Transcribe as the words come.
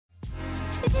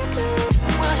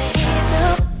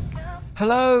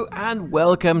Hello and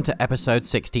welcome to episode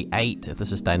 68 of the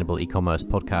Sustainable E-Commerce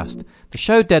Podcast, the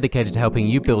show dedicated to helping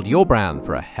you build your brand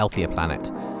for a healthier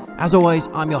planet. As always,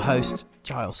 I'm your host,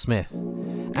 Giles Smith.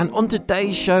 And on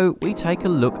today's show, we take a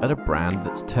look at a brand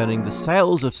that's turning the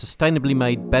sales of sustainably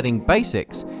made bedding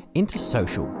basics into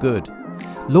social good.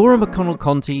 Laura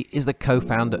McConnell-Conti is the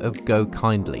co-founder of Go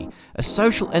Kindly, a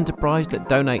social enterprise that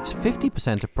donates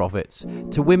 50% of profits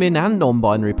to women and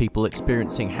non-binary people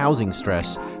experiencing housing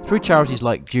stress through charities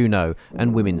like Juno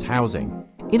and Women's Housing.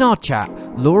 In our chat,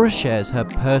 Laura shares her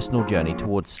personal journey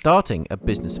towards starting a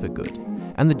business for good,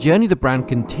 and the journey the brand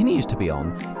continues to be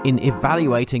on in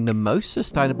evaluating the most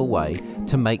sustainable way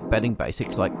to make bedding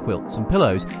basics like quilts and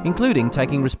pillows, including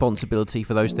taking responsibility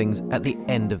for those things at the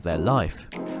end of their life.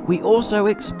 We also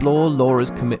explore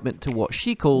Laura's commitment to what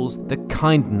she calls the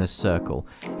kindness circle,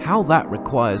 how that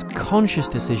requires conscious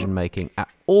decision making at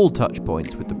all touch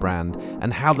points with the brand,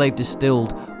 and how they've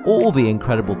distilled all the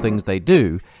incredible things they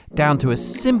do down to a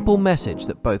simple message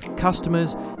that both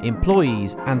customers,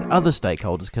 employees, and other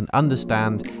stakeholders can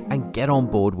understand and get on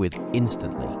board with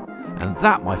instantly. And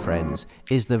that, my friends,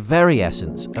 is the very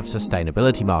essence of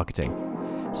sustainability marketing.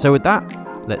 So with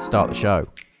that, let's start the show.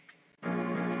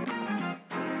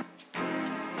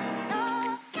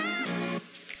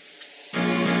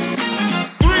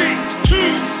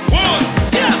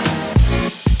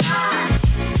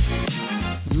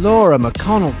 Laura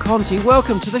McConnell-Conti,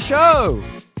 welcome to the show.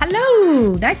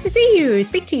 Hello, nice to see you,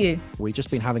 speak to you. We've just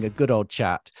been having a good old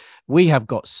chat. We have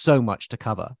got so much to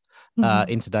cover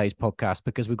in today's podcast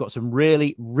because we've got some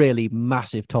really, really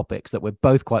massive topics that we're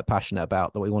both quite passionate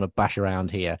about that we want to bash around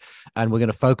here, and we're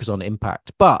going to focus on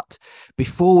impact. But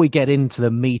before we get into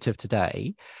the meat of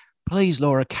today, please,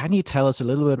 Laura, can you tell us a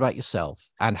little bit about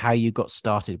yourself and how you got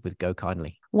started with Go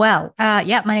Kindly? Well,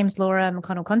 my name is Laura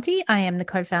McConnell-Conti. I am the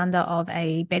co-founder of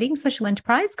a bedding social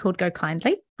enterprise called Go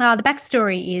Kindly. The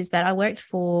backstory is that I worked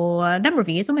for a number of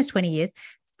years, almost 20 years,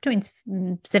 between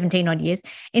 17 odd years,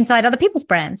 inside other people's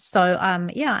brands. So,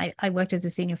 I worked as a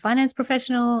senior finance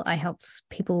professional. I helped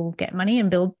people get money and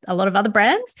build a lot of other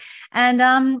brands.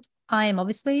 And I am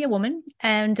obviously a woman,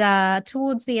 and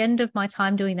towards the end of my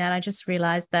time doing that, I just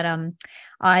realized that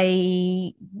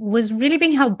I was really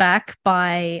being held back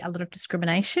by a lot of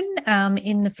discrimination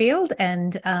in the field,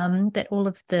 and that all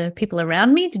of the people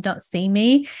around me did not see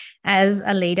me as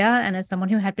a leader and as someone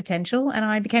who had potential, and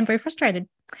I became very frustrated.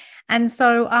 And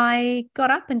so I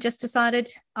got up and just decided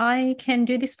I can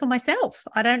do this for myself.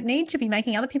 I don't need to be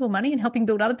making other people money and helping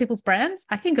build other people's brands.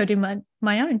 I can go do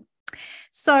my own.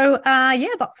 So,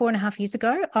 about 4.5 years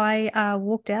ago, I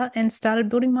walked out and started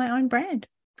building my own brand.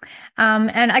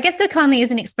 And I guess Go Kindly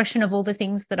is an expression of all the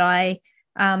things that I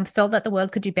felt that the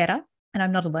world could do better. And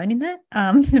I'm not alone in that.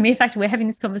 The mere fact we're having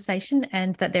this conversation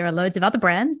and that there are loads of other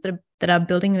brands that are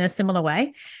building in a similar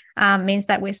way means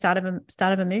that we're start of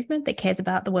a movement that cares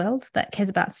about the world, that cares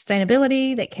about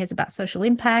sustainability, that cares about social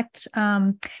impact.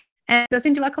 And goes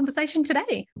into our conversation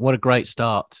today. What a great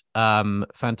start.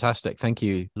 Fantastic. Thank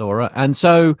you, Laura. And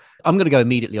so I'm going to go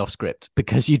immediately off script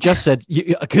because you just said,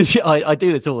 because I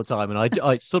do this all the time and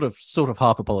I sort of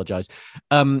half apologize.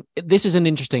 This is an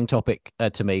interesting topic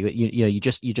to me. You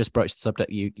just broached the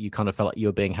subject. You kind of felt like you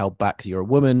were being held back because you're a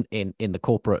woman in the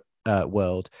corporate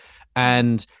world.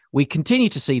 And we continue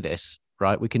to see this.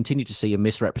 Right, we continue to see a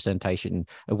misrepresentation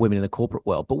of women in the corporate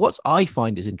world. But what I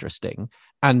find is interesting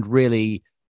and really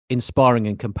inspiring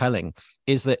and compelling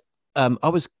is that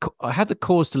I had the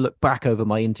cause to look back over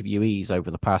my interviewees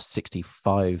over the past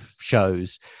 65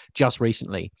 shows just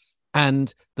recently,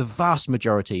 and the vast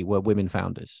majority were women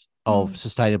founders of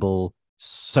sustainable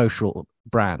social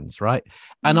brands, right?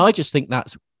 And I just think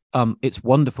that's it's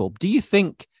wonderful. Do you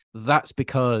think that's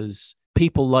because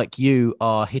people like you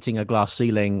are hitting a glass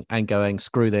ceiling and going,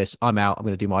 screw this, I'm out, I'm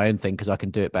going to do my own thing because I can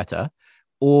do it better?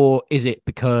 Or is it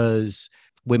because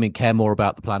women care more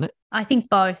about the planet? I think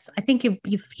both. I think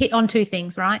you've hit on two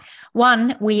things, right?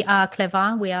 One, we are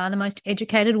clever. We are the most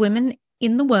educated women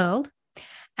in the world.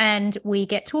 And we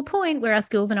get to a point where our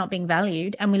skills are not being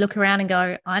valued. And we look around and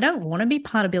go, I don't want to be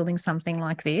part of building something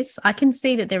like this. I can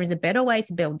see that there is a better way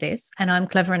to build this, and I'm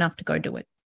clever enough to go do it.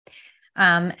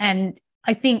 And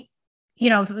I think,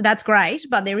 that's great,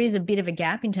 but there is a bit of a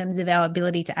gap in terms of our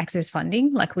ability to access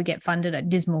funding. Like, we get funded at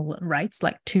dismal rates,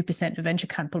 like 2% of venture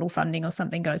capital funding or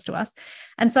something goes to us.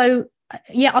 And so,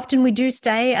 often we do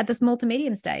stay at the small to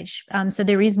medium stage. So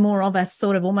there is more of us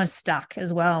sort of almost stuck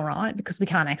as well, right? Because we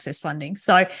can't access funding.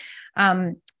 So,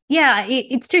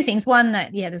 it's two things. One,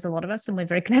 that, there's a lot of us and we're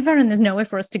very clever and there's nowhere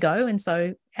for us to go. And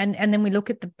so, and then we look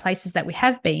at the places that we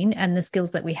have been and the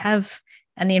skills that we have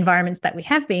and the environments that we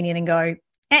have been in and go,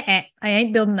 I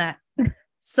ain't building that.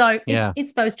 So Yeah.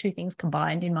 it's those two things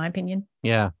combined, in my opinion.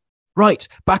 Yeah. Right.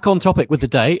 Back on topic with the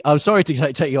day. I'm sorry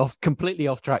to take you completely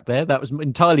off track there. That was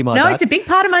entirely my bad. It's a big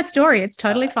part of my story. It's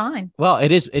totally fine. Well,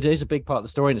 it is a big part of the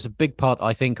story, and it's a big part,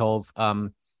 I think, of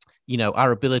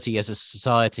our ability as a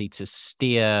society to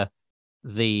steer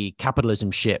the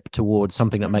capitalism ship towards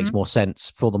something that makes more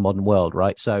sense for the modern world,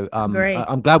 right? So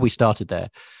I'm glad we started there.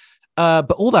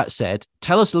 But all that said,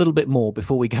 tell us a little bit more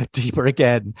before we go deeper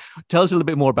again. Tell us a little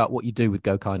bit more about what you do with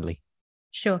Go Kindly.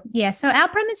 Sure. Yeah. So our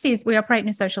premise is we operate in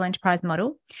a social enterprise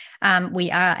model.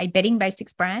 We are a bedding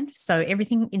basics brand. So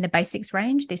everything in the basics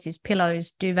range, this is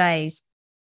pillows, duvets,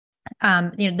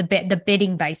 the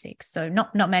bedding basics. So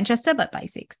not Manchester, but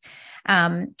basics.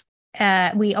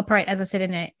 We operate, as I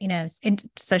said, in a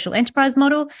social enterprise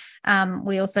model.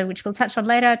 We also, which we'll touch on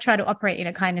later, try to operate in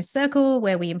a kindness circle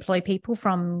where we employ people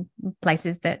from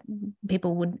places that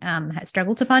people would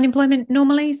struggle to find employment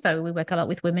normally. So we work a lot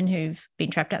with women who've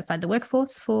been trapped outside the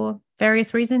workforce for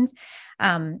various reasons.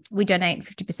 We donate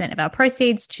 50% of our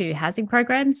proceeds to housing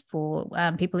programs for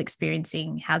people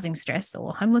experiencing housing stress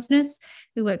or homelessness.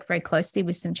 We work very closely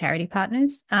with some charity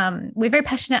partners. We're very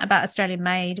passionate about Australian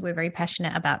made. We're very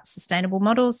passionate about sustainable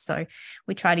models. So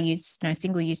we try to use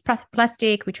single-use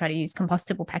plastic. We try to use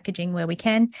compostable packaging where we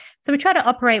can. So we try to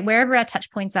operate wherever our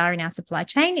touch points are in our supply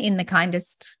chain in the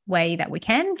kindest way that we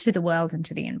can to the world and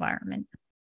to the environment.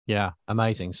 Yeah,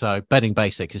 amazing. So bedding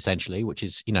basics, essentially, which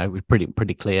is,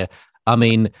 pretty clear. I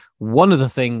mean, one of the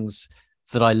things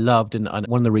that I loved and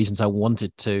one of the reasons I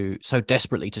wanted to so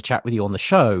desperately to chat with you on the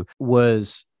show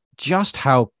was just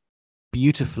how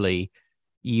beautifully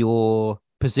you're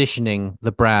positioning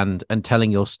the brand and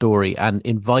telling your story and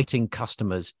inviting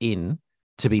customers in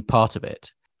to be part of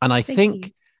it. And I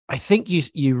think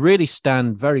you really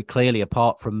stand very clearly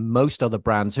apart from most other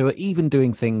brands who are even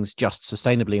doing things just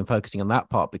sustainably and focusing on that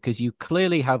part, because you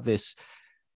clearly have this.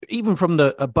 Even from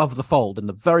the above the fold in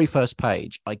the very first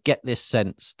page, I get this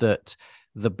sense that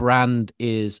the brand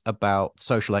is about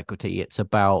social equity. It's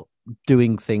about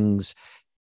doing things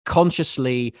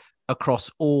consciously across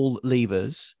all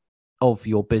levers of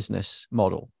your business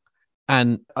model.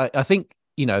 And I think,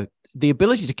 the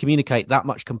ability to communicate that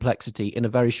much complexity in a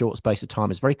very short space of time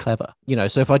is very clever.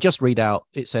 So if I just read out,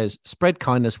 it says, spread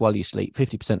kindness while you sleep,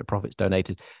 50% of profits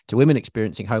donated to women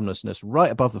experiencing homelessness,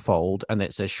 right above the fold. And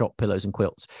it says shop pillows and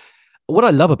quilts. What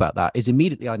I love about that is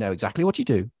immediately I know exactly what you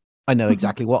do. I know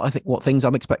exactly what things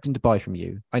I'm expecting to buy from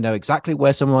you. I know exactly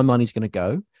where some of my money's going to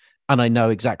go. And I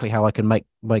know exactly how I can make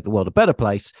the world a better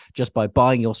place just by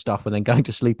buying your stuff and then going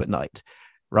to sleep at night.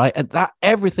 Right. And that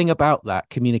everything about that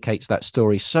communicates that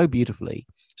story so beautifully.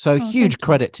 So huge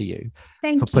credit to you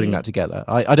for putting that together.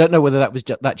 I don't know whether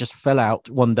that just fell out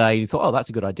one day and you thought, oh, that's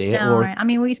a good idea. No, or I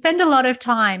mean, we spend a lot of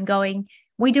time going,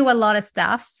 we do a lot of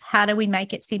stuff. How do we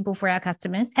make it simple for our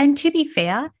customers? And to be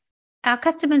fair, our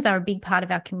customers are a big part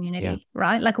of our community,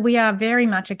 right? Like we are very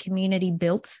much a community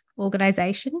built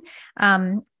organization.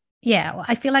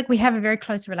 I feel like we have a very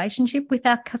close relationship with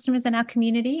our customers and our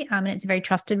community, and it's a very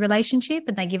trusted relationship,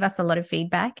 and they give us a lot of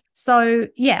feedback. So,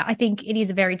 I think it is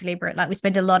very deliberate. Like we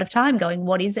spend a lot of time going,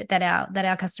 what is it that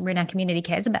our customer in our community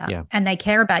cares about? Yeah. And they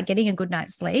care about getting a good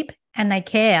night's sleep, and they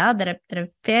care that a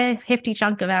fair, hefty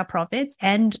chunk of our profits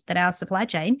and that our supply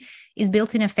chain is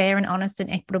built in a fair and honest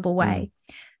and equitable way.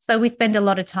 So we spend a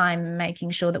lot of time making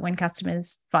sure that when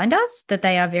customers find us, that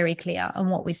they are very clear on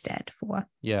what we stand for.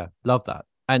 Yeah, love that.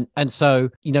 And so,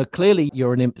 clearly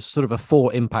you're sort of a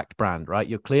for impact brand, right?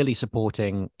 You're clearly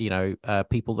supporting,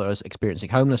 people that are experiencing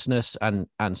homelessness and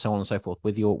so on and so forth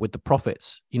with the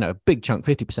profits, a big chunk,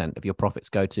 50% of your profits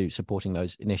go to supporting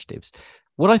those initiatives.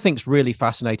 What I think is really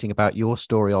fascinating about your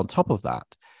story on top of that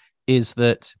is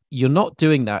that you're not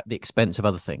doing that at the expense of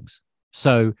other things.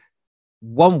 So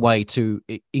one way to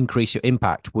increase your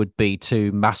impact would be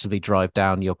to massively drive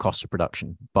down your cost of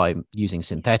production by using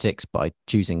synthetics, by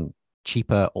choosing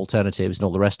cheaper alternatives and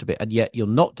all the rest of it. And yet you're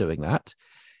not doing that.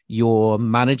 You're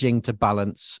managing to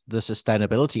balance the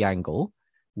sustainability angle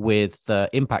with the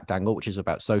impact angle, which is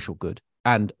about social good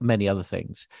and many other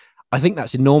things. I think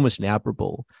that's enormously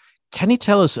admirable. Can you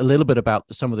tell us a little bit about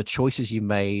some of the choices you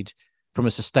made from a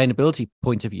sustainability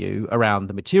point of view around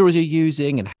the materials you're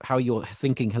using and how you're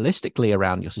thinking holistically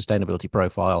around your sustainability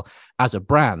profile as a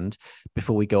brand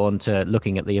before we go on to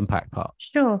looking at the impact part?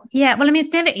 Sure. Yeah. Well, I mean,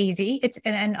 it's never easy.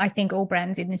 And I think all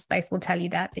brands in this space will tell you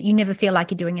that you never feel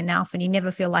like you're doing enough and you never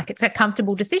feel like it's a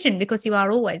comfortable decision because you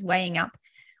are always weighing up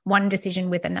one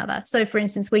decision with another. So for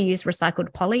instance, we use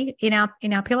recycled poly in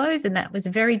our pillows, and that was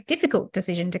a very difficult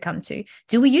decision to come to.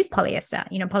 Do we use polyester?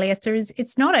 Polyester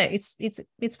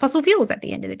it's fossil fuels at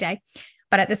the end of the day.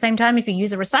 But at the same time, if you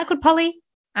use a recycled poly,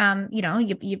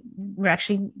 we're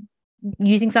actually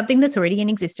using something that's already in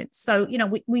existence. So,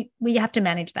 we have to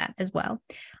manage that as well.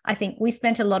 I think we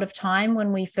spent a lot of time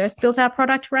when we first built our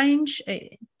product range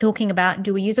talking about,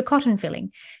 do we use a cotton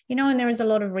filling? And there is a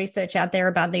lot of research out there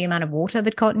about the amount of water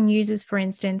that cotton uses, for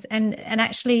instance. And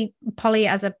actually, poly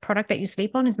as a product that you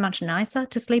sleep on is much nicer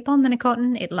to sleep on than a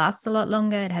cotton. It lasts a lot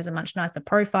longer. It has a much nicer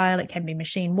profile. It can be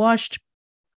machine washed.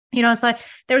 So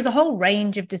there is a whole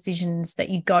range of decisions that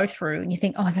you go through and you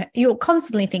think, you're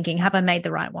constantly thinking, have I made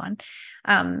the right one?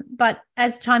 But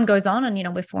as time goes on and,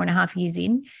 we're 4.5 years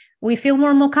in, we feel more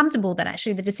and more comfortable that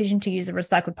actually the decision to use a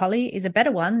recycled poly is a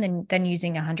better one than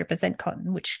using 100%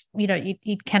 cotton, which,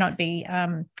 it cannot be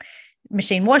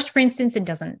machine washed, for instance, and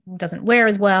doesn't wear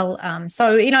as well.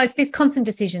 So, it's these constant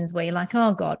decisions where you're like,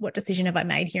 oh God, what decision have I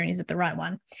made here? And is it the right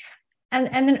one? And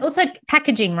then also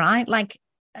packaging, right? Like,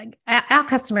 our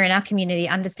customer in our community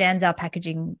understands our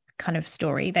packaging kind of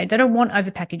story. They don't want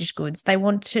overpackaged goods. They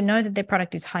want to know that their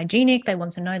product is hygienic. They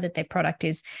want to know that their product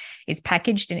is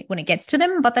packaged when it gets to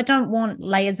them, but they don't want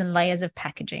layers and layers of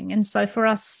packaging. And so for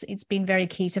us, it's been very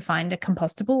key to find a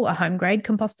home grade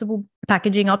compostable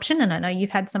packaging option. And I know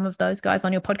you've had some of those guys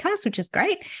on your podcast, which is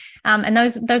great. And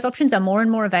those options are more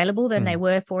and more available than they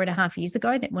were 4.5 years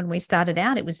ago. That when we started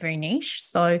out, it was very niche.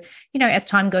 So, as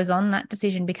time goes on, that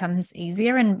decision becomes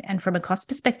easier. And from a cost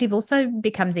perspective, also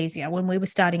becomes easier. When we were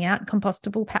starting out,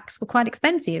 compostable packs were quite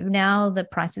expensive. Now the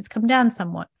prices come down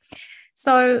somewhat.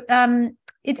 So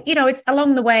it's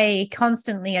along the way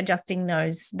constantly adjusting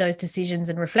those decisions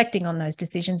and reflecting on those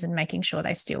decisions and making sure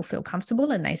they still feel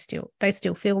comfortable and they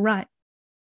still feel right.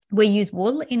 We use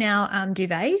wool in our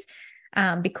duvets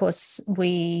because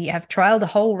we have trialed a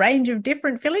whole range of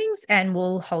different fillings, and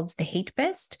wool holds the heat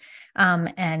best.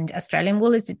 And Australian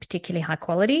wool is particularly high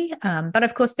quality. But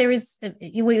of course,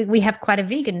 we have quite a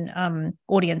vegan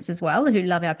audience as well who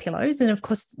love our pillows. And of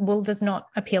course, wool does not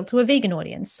appeal to a vegan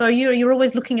audience. So you're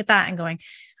always looking at that and going,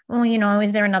 well,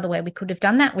 is there another way we could have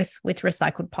done that with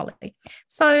recycled poly?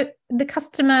 So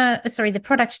the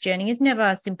product journey is never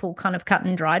a simple kind of cut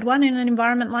and dried one in an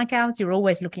environment like ours. You're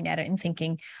always looking at it and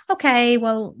thinking, okay,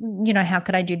 well, how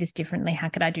could I do this differently? How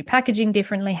could I do packaging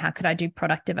differently? How could I do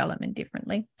product development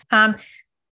differently?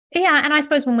 Yeah, and I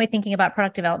suppose when we're thinking about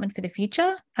product development for the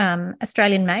future,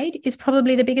 Australian made is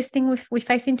probably the biggest thing we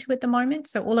face into at the moment.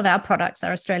 So all of our products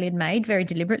are Australian made very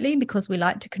deliberately because we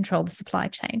like to control the supply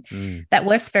chain. That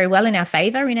worked very well in our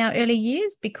favour in our early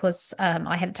years because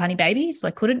I had a tiny baby, so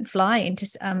I couldn't fly into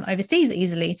overseas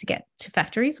easily to get to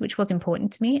factories, which was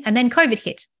important to me. And then COVID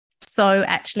hit. So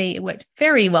actually it worked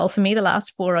very well for me the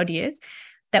last 4 odd years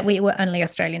that we were only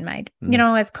Australian made.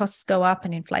 As costs go up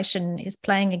and inflation is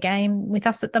playing a game with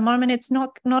us at the moment, it's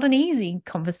not an easy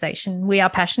conversation. We are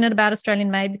passionate about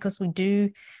Australian made because we do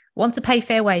want to pay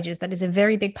fair wages. That is a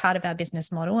very big part of our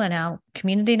business model, and our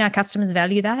community and our customers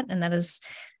value that. And that is,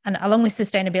 and along with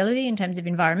sustainability, in terms of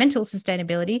environmental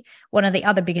sustainability, one of the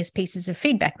other biggest pieces of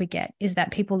feedback we get is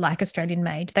that people like Australian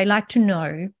made. They like to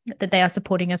know that they are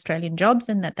supporting Australian jobs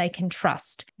and that they can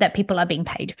trust that people are being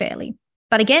paid fairly.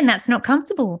 But again, that's not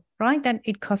comfortable, right? That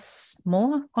it costs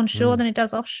more onshore than it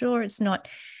does offshore. It's not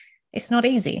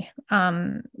easy.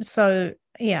 So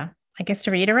yeah, I guess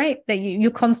to reiterate that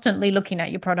you're constantly looking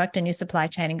at your product and your supply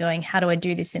chain and going, how do I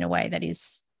do this in a way that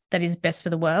is best for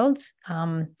the world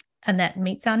and that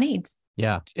meets our needs?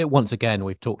 Yeah. Once again,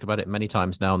 we've talked about it many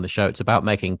times now on the show. It's about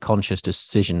making conscious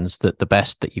decisions that the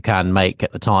best that you can make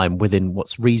at the time within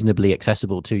what's reasonably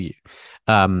accessible to you.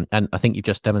 And I think you've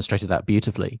just demonstrated that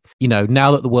beautifully.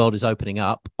 Now that the world is opening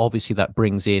up, obviously that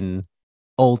brings in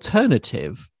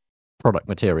alternative product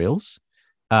materials,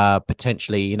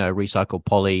 potentially, recycled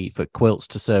poly for quilts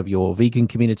to serve your vegan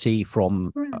community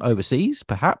from overseas,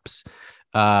 perhaps.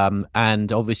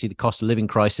 And obviously the cost of living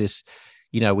crisis,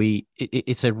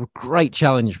 it's a great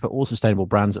challenge for all sustainable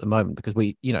brands at the moment because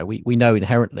we know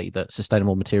inherently that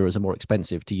sustainable materials are more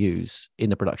expensive to use in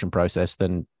the production process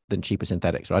than cheaper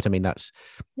synthetics, right? I mean,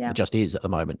 it just is at the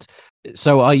moment.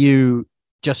 So are you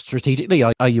just strategically,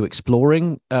 are you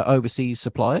exploring overseas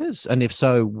suppliers? And if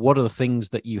so, what are the things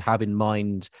that you have in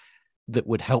mind that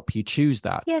would help you choose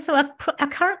that? Yeah, so our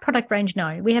current product range,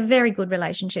 no. We have very good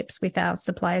relationships with our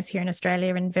suppliers here in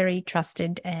Australia and very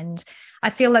trusted. And I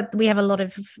feel like we have a lot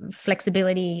of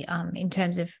flexibility in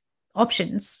terms of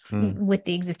options with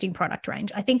the existing product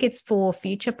range. I think it's for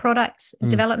future product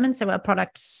development. So our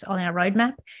products on our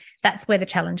roadmap, that's where the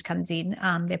challenge comes in.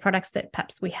 They're products that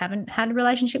perhaps we haven't had a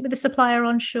relationship with the supplier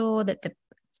onshore, that the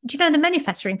do you know the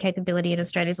manufacturing capability in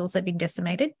Australia has also been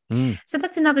decimated? So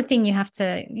that's another thing you have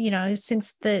to,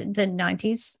 since the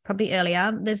 90s, probably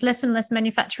earlier, there's less and less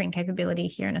manufacturing capability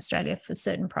here in Australia for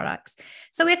certain products.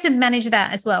 So we have to manage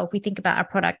that as well if we think about our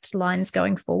product lines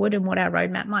going forward and what our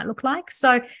roadmap might look like.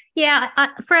 So yeah,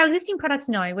 for our existing products,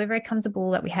 no, we're very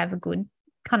comfortable that we have a good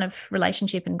kind of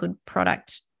relationship and good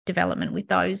product development with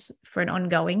those for an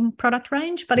ongoing product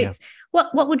range. But it's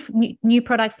what would new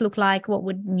products look like? What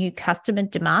would new customer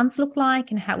demands look like?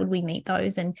 And how would we meet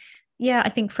those? And yeah, I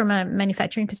think from a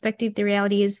manufacturing perspective, the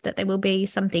reality is that there will be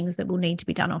some things that will need to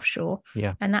be done offshore.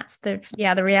 Yeah. And that's the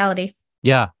reality.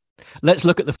 Yeah. Let's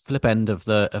look at the flip end of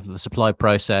the supply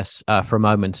process for a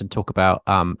moment and talk about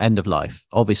end of life.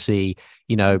 Obviously,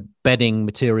 bedding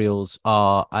materials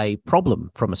are a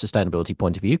problem from a sustainability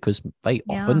point of view because they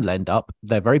often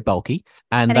they're very bulky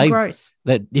and they're gross.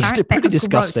 They're pretty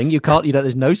disgusting. Gross. You can't,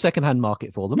 there's no secondhand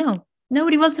market for them. No,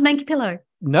 nobody wants a manky pillow.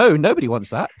 No, nobody wants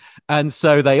that. And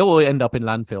so they all end up in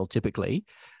landfill typically.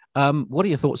 What are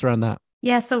your thoughts around that?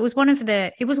 Yeah, so it was one of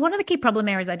the key problem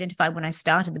areas identified when I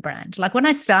started the brand. Like when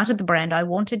I started the brand, I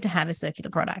wanted to have a circular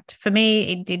product. For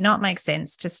me, it did not make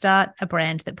sense to start a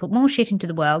brand that put more shit into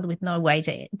the world with no way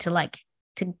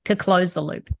to close the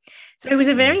loop. So it was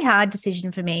a very hard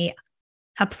decision for me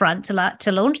upfront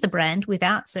to launch the brand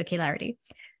without circularity.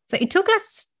 So it took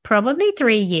us probably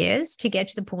 3 years to get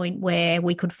to the point where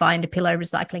we could find a pillow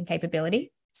recycling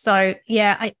capability. So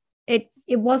yeah, it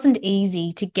wasn't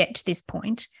easy to get to this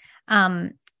point.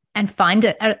 And find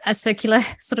a circular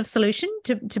sort of solution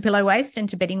to pillow waste and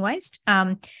to bedding waste.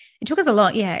 It took us a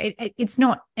lot. Yeah, it's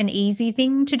not an easy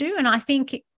thing to do. And I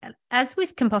think as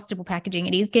with compostable packaging,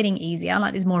 it is getting easier.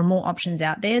 Like there's more and more options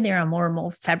out there. There are more and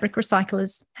more fabric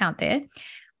recyclers out there.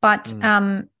 But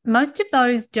most of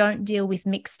those don't deal with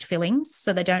mixed fillings.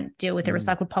 So they don't deal with a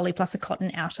recycled poly plus a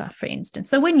cotton outer, for instance.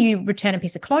 So when you return a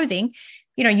piece of clothing,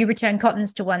 you return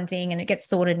cottons to one thing and it gets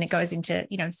sorted and it goes into,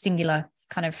 singular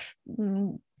kind of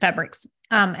fabrics.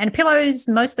 And pillows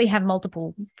mostly have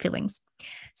multiple fillings.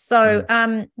 So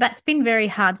that's been very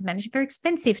hard to manage, very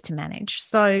expensive to manage.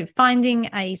 So finding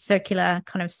a circular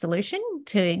kind of solution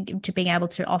to being able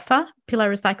to offer pillow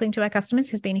recycling to our customers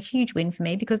has been a huge win for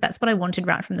me because that's what I wanted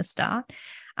right from the start.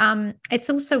 It's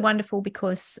also wonderful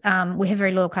because we have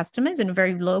very loyal customers and a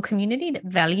very loyal community that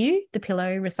value the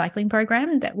pillow recycling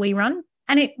program that we run.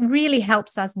 And it really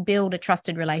helps us build a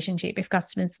trusted relationship if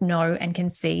customers know and can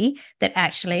see that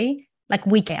actually, like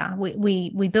we care.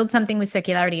 We build something with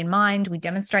circularity in mind. We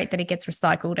demonstrate that it gets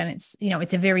recycled, and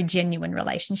it's a very genuine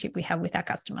relationship we have with our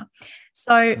customer.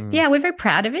 So yeah, we're very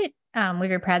proud of it. We're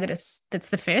very proud that that's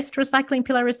the first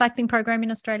pillow recycling program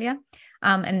in Australia,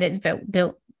 and it's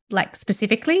built like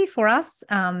specifically for us.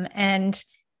 And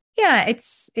yeah,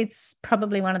 it's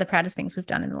probably one of the proudest things we've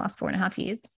done in the last 4.5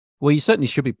 years. Well, you certainly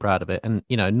should be proud of it. And,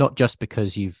 not just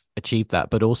because you've achieved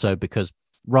that, but also because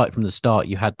right from the start,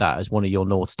 you had that as one of your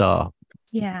North Star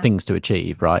things to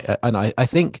achieve, right? And I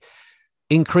think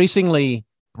increasingly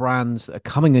brands that are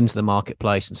coming into the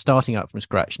marketplace and starting out from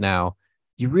scratch now,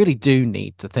 you really do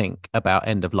need to think about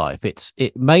end of life.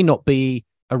 It may not be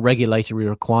a regulatory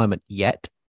requirement yet,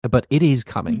 but it is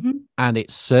coming, and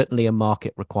it's certainly a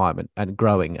market requirement and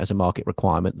growing as a market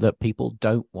requirement that people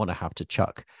don't want to have to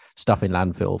chuck stuff in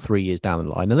landfill 3 years down the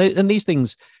line. And these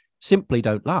things simply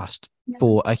don't last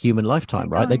for a human lifetime,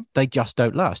 right? They just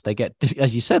don't last. They get,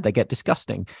 as you said, they get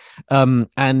disgusting.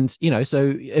 And,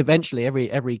 so eventually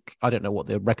every, I don't know what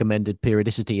the recommended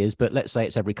periodicity is, but let's say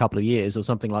it's every couple of years or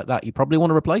something like that. You probably want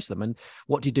to replace them. And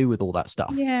what do you do with all that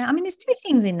stuff? Yeah. I mean, there's two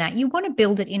things in that. You want to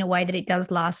build it in a way that it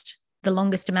does last the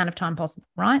longest amount of time possible,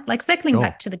 right? Like circling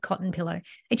back to the cotton pillow,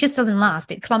 it just doesn't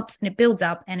last. It clumps and it builds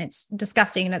up and it's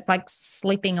disgusting and it's like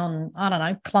sleeping on, I don't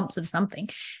know, clumps of something.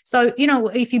 So,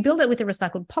 if you build it with a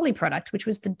recycled poly product, which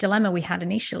was the dilemma we had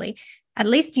initially, at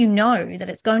least you know that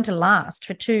it's going to last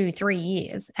for 2-3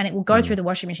 years and it will go through the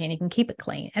washing machine. You can keep it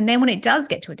clean. And then when it does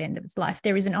get to an end of its life,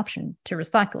 there is an option to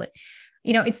recycle it.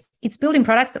 It's building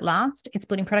products that last. It's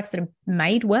building products that are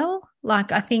made well.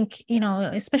 Like I think,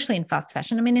 especially in fast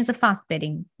fashion, I mean, there's a fast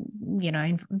bedding,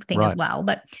 thing as well,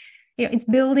 but it's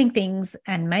building things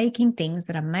and making things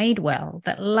that are made well,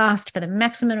 that last for the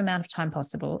maximum amount of time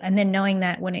possible. And then knowing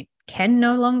that when it can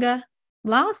no longer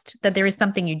last, that there is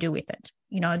something you do with it.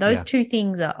 Those two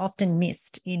things are often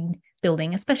missed in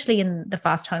building, especially in the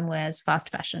fast homewares, fast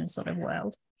fashion sort of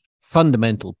world.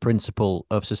 Fundamental principle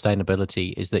of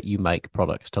sustainability is that you make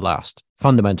products to last.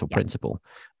 Fundamental principle.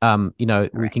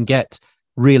 We can get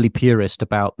really purist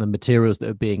about the materials that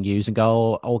are being used and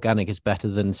go, oh, organic is better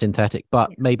than synthetic, but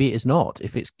maybe it is not.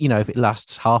 If it's, if it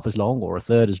lasts half as long or a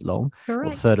third as long or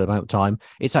a third amount of time,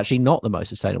 it's actually not the most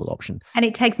sustainable option. And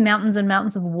it takes mountains and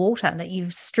mountains of water that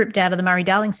you've stripped out of the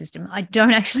Murray-Darling system. I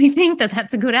don't actually think that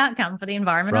that's a good outcome for the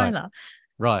environment either.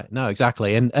 Right. No,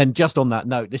 exactly. And just on that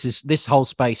note, this whole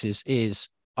space is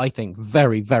I think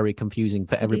very, very confusing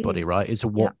for everybody, right? It's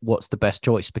what's the best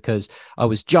choice? Because I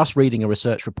was just reading a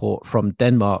research report from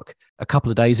Denmark a couple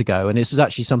of days ago, and this is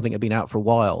actually something that had been out for a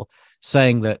while,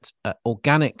 saying that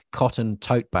organic cotton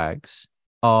tote bags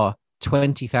are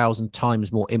 20,000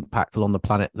 times more impactful on the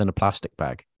planet than a plastic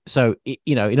bag. So,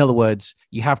 in other words,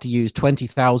 you have to use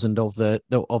 20,000 of the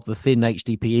thin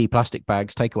HDPE plastic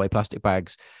bags, takeaway plastic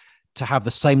bags, to have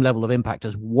the same level of impact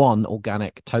as one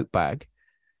organic tote bag.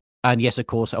 And yes, of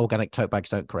course, organic tote bags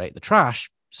don't create the trash.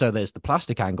 So there's the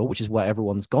plastic angle, which is where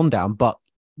everyone's gone down, but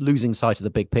losing sight of the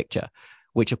big picture,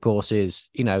 which of course is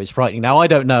frightening. Now, I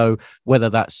don't know whether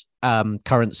that's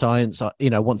current science.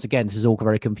 Once again, this is all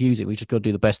very confusing. We just got to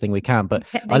do the best thing we can. But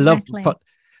exactly.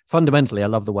 Fundamentally, I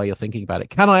love the way you're thinking about it.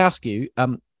 Can I ask you,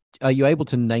 are you able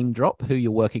to name drop who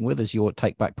you're working with as your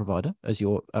take-back provider, as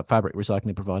your fabric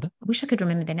recycling provider? I wish I could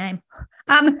remember their name.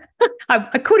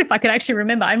 I could if I could actually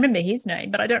remember. I remember his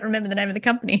name, but I don't remember the name of the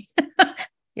company.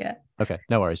 Yeah. Okay,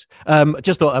 no worries.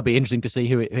 Just thought it'd be interesting to see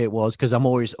who it was, because I'm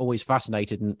always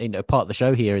fascinated, and part of the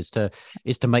show here is to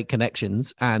make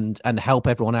connections and help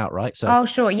everyone out, right? So oh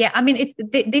sure, yeah. I mean,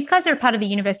 these guys are a part of the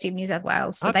University of New South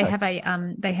Wales, so they have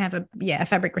a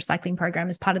fabric recycling program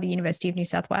as part of the University of New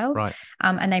South Wales, right.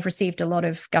 And they've received a lot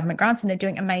of government grants, and they're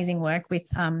doing amazing work with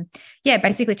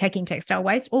basically taking textile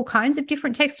waste, all kinds of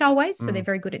different textile waste. So they're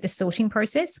very good at the sorting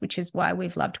process, which is why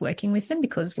we've loved working with them,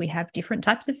 because we have different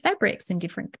types of fabrics and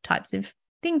different types of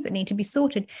things that need to be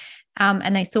sorted,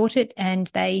 and they sort it and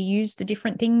they use the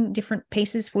different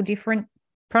pieces for different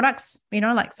products.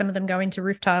 Like some of them go into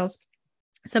roof tiles,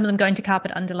 some of them go into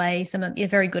carpet underlay, some of them are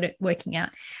very good at working out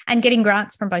and getting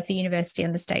grants from both the university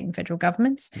and the state and federal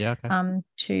governments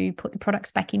to put the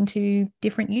products back into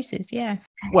different uses. Yeah.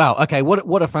 Wow. Okay.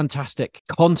 What a fantastic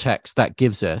context that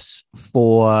gives us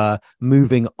for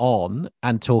moving on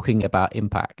and talking about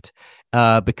impact.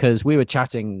 Because we were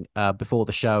chatting before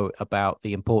the show about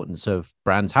the importance of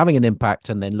brands having an impact,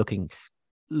 and then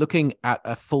looking at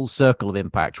a full circle of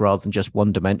impact rather than just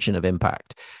one dimension of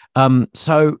impact.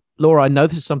 So, Laura, I know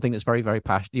this is something that's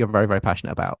you're very, very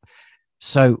passionate about.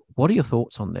 So what are your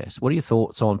thoughts on this? What are your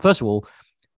thoughts on, first of all,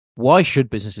 why should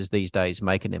businesses these days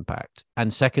make an impact?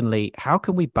 And secondly, how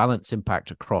can we balance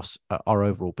impact across our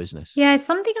overall business? Yeah,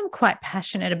 something I'm quite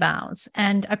passionate about.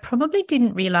 And I probably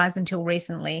didn't realize until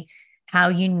recently how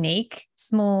unique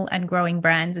small and growing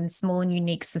brands and small and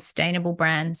unique sustainable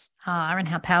brands are, and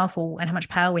how powerful and how much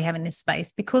power we have in this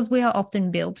space, because we are often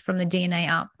built from the DNA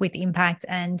up with impact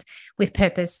and with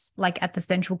purpose, like at the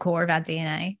central core of our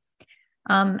DNA.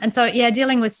 And so,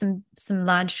 dealing with some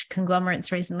large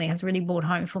conglomerates recently has really brought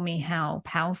home for me how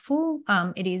powerful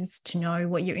it is to know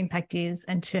what your impact is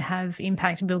and to have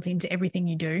impact built into everything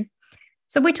you do.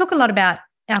 So we talk a lot about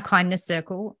our kindness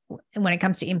circle when it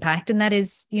comes to impact, and that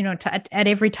is, at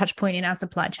every touch point in our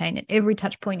supply chain, at every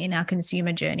touch point in our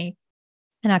consumer journey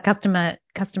and our customer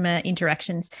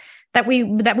interactions, that we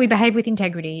behave with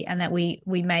integrity, and that we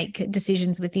make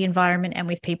decisions with the environment and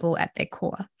with people at their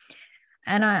core.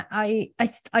 And I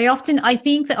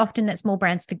think that often that small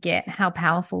brands forget how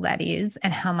powerful that is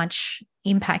and how much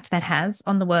impact that has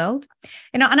on the world.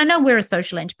 And I know we're a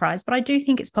social enterprise, but I do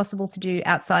think it's possible to do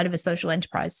outside of a social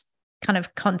enterprise kind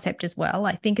of concept as well.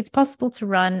 I think it's possible to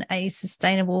run a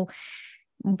sustainable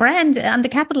brand under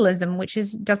capitalism, which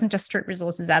doesn't just strip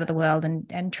resources out of the world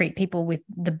and treat people with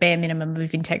the bare minimum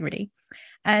of integrity.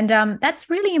 And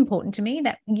that's really important to me,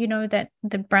 that, that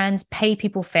the brands pay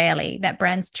people fairly, that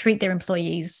brands treat their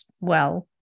employees well,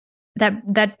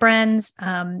 that brands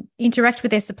interact with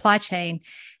their supply chain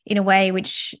in a way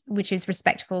which is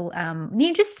respectful.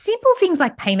 Just simple things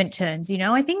like payment terms.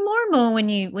 I think more and more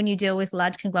when you deal with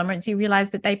large conglomerates, you realize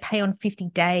that they pay on 50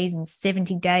 days and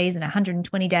 70 days and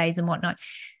 120 days and whatnot.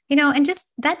 And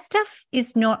just that stuff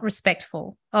is not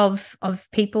respectful of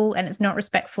people, and it's not a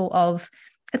respectful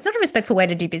way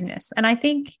to do business. And I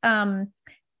think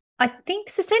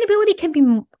sustainability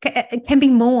can be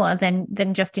more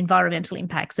than just environmental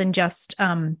impacts and just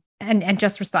and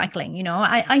just recycling.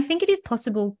 I think it is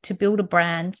possible to build a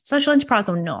brand, social enterprise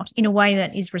or not, in a way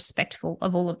that is respectful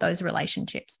of all of those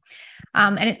relationships.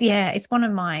 It's one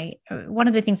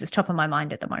of the things that's top of my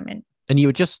mind at the moment. And you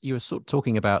were sort of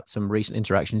talking about some recent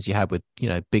interactions you had with,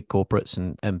 big corporates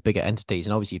and bigger entities.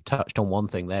 And obviously you've touched on one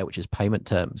thing there, which is payment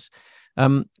terms.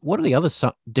 What are the other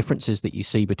differences that you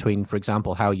see between, for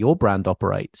example, how your brand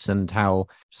operates and how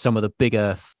some of the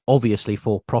bigger, obviously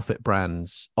for-profit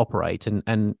brands operate,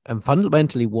 and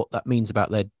fundamentally what that means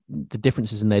about the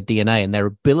differences in their DNA and their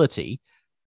ability,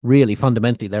 really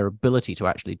fundamentally their ability to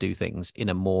actually do things in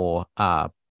a more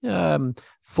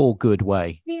for good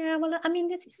way? Yeah, well, I mean,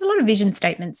 there's a lot of vision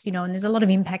statements, and there's a lot of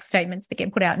impact statements that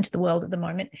get put out into the world at the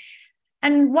moment.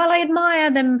 And while I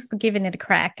admire them for giving it a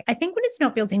crack, I think when it's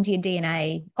not built into your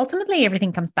DNA, ultimately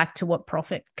everything comes back to what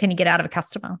profit can you get out of a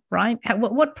customer, right?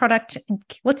 What product,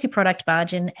 what's your product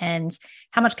margin, and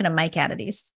how much can I make out of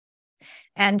this?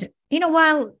 And,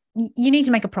 while you need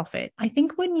to make a profit, I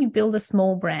think when you build a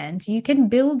small brand, you can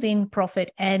build in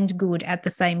profit and good at the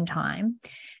same time.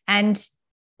 And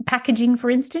packaging,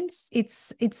 for instance,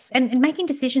 it's and making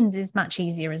decisions is much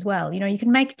easier as well. You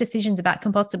can make decisions about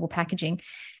compostable packaging,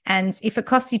 and if it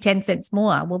costs you 10 cents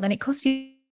more, well, then it costs you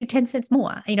 10 cents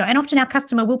more. And often our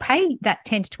customer will pay that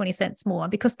 10 to 20 cents more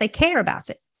because they care about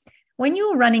it. When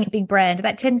you're running a big brand,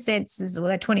 that 10 cents or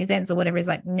that 20 cents or whatever is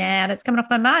like, nah, that's coming off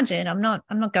my margin. I'm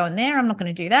not going there. I'm not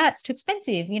going to do that. It's too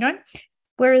expensive.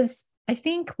 Whereas I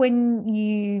think when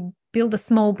you build a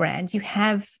small brand, you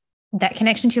have that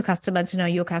connection to your customer, to know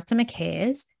your customer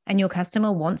cares and your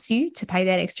customer wants you to pay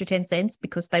that extra 10 cents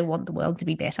because they want the world to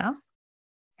be better.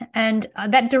 And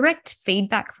that direct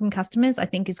feedback from customers, I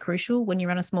think, is crucial when you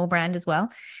run a small brand as well.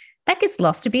 That gets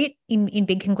lost a bit in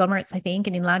big conglomerates, I think,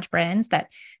 and in large brands,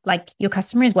 that like your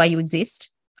customer is why you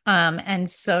exist. And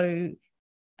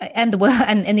the world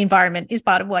and the environment is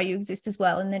part of why you exist as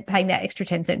well. And then paying that extra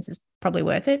 10 cents is probably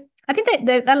worth it. I think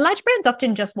that the large brands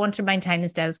often just want to maintain the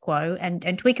status quo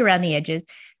and tweak around the edges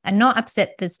and not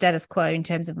upset the status quo in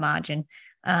terms of margin.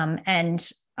 And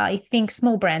I think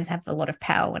small brands have a lot of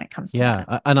power when it comes to that.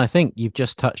 Yeah, and I think you've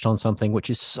just touched on something which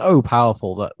is so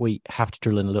powerful that we have to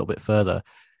drill in a little bit further,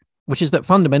 which is that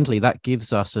fundamentally that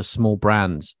gives us as small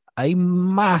brands a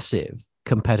massive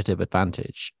competitive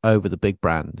advantage over the big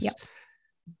brands. Yep.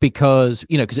 Because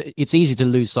it's easy to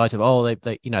lose sight of,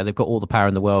 they've got all the power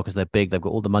in the world because they're big, they've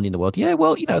got all the money in the world. Yeah,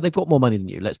 well, they've got more money than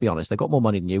you. Let's be honest, they've got more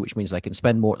money than you, which means they can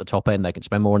spend more at the top end, they can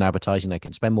spend more on advertising, they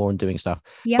can spend more on doing stuff.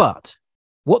 Yep. But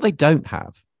what they don't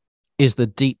have is the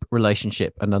deep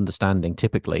relationship and understanding,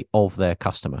 typically, of their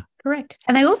customer. Correct.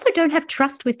 And they also don't have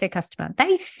trust with their customer.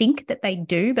 They think that they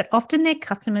do, but often their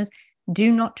customers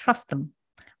do not trust them,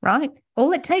 right?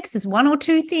 All it takes is one or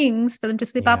two things for them to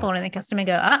slip up on, and the customer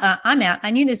go, I'm out. I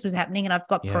knew this was happening and I've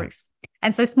got proof.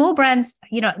 And so small brands,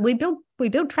 we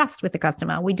build trust with the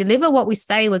customer. We deliver what we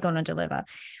say we're going to deliver.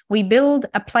 We build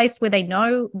a place where they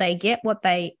know they get what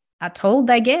they are told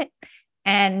they get,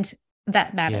 and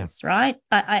that matters, right?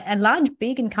 And large,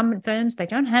 big incumbent firms, they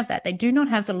don't have that. They do not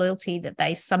have the loyalty that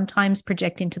they sometimes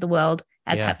project into the world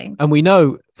as having. And we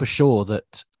know for sure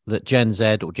that Gen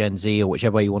Z or Gen Z or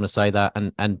whichever way you want to say that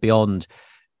and beyond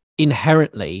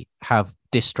inherently have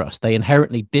distrust. They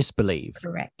inherently disbelieve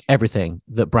everything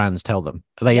that brands tell them.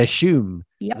 They assume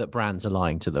that brands are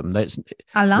lying to them.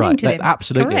 Are lying to them.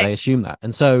 Absolutely, they assume that.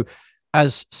 And so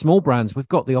as small brands, we've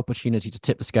got the opportunity to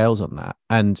tip the scales on that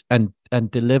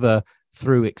and deliver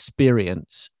through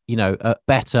experience, a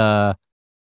better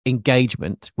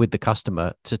engagement with the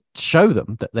customer to show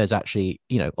them that there's actually,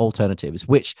 alternatives,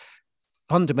 which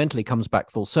fundamentally comes back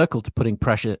full circle to putting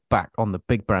pressure back on the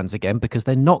big brands again, because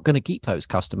they're not going to keep those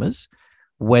customers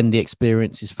when the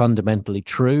experience is fundamentally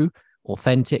true,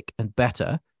 authentic, and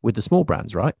better with the small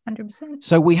brands, right? 100%.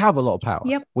 So we have a lot of power.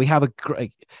 Yep. We have a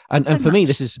great, and for me,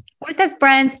 this is both as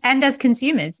brands and as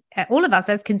consumers. All of us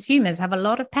as consumers have a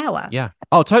lot of power. Yeah.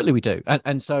 Oh, totally, we do.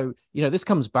 And so this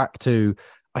comes back to,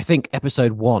 I think,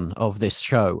 episode 1 of this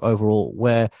show overall,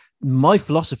 where my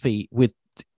philosophy with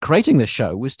creating this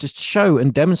show was to show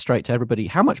and demonstrate to everybody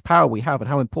how much power we have and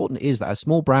how important it is that as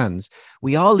small brands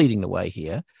we are leading the way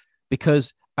here,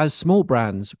 because as small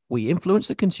brands we influence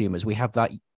the consumers. We have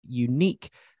that unique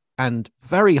and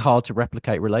very hard to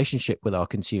replicate relationship with our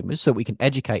consumers, so we can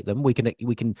educate them. We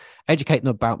can educate them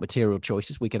about material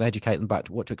choices. We can educate them about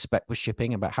what to expect with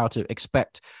shipping, about how to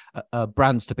expect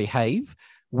brands to behave,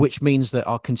 which means that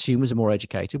our consumers are more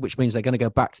educated, which means they're going to go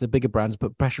back to the bigger brands,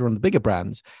 put pressure on the bigger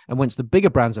brands. And once the bigger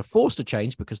brands are forced to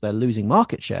change because they're losing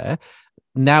market share,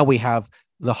 now we have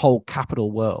the whole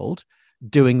capital world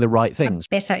doing the right things.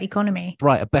 A better economy.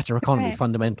 Right, a better economy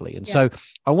fundamentally. And so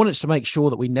I wanted to make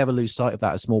sure that we never lose sight of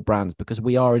that as small brands, because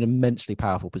we are in an immensely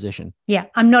powerful position. Yeah,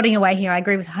 I'm nodding away here. I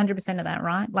agree with 100% of that,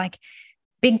 right? Like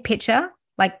big picture,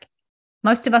 like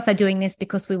Most of us are doing this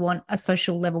because we want a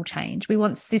social level change. We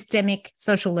want systemic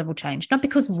social level change, not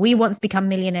because we want to become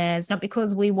millionaires, not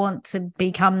because we want to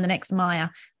become the next Maya.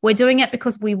 We're doing it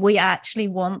because we actually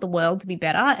want the world to be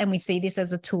better, and we see this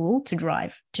as a tool to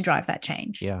drive that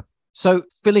change. Yeah. So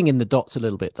filling in the dots a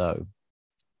little bit, though,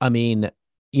 I mean,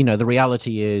 the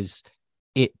reality is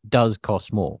it does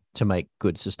cost more to make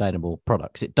good, sustainable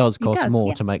products. It does cost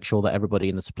more to make sure that everybody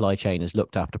in the supply chain is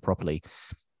looked after properly.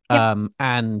 Yep.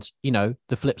 And,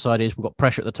 the flip side is we've got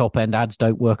pressure at the top end. Ads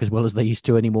don't work as well as they used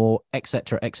to anymore, et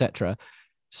cetera, et cetera.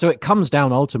 So it comes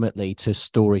down ultimately to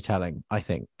storytelling, I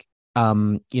think.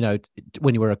 When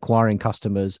you were acquiring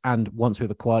customers, and once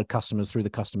we've acquired customers through the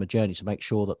customer journey, to make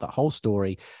sure that the whole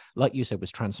story, like you said,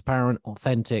 was transparent,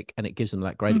 authentic, and it gives them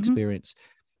that great experience.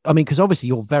 I mean, because obviously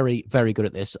you're very, very good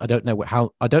at this. I don't know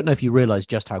if you realize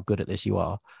just how good at this you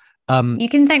are. You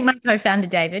can thank my co-founder,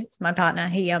 David, my partner.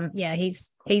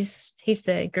 He's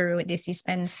the guru at this. He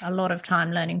spends a lot of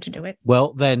time learning to do it.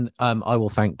 Well, then I will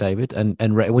thank David,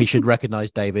 and we should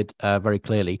recognize David very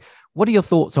clearly. What are your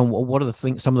thoughts on what are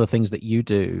some of the things that you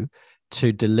do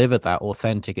to deliver that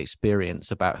authentic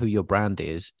experience about who your brand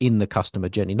is in the customer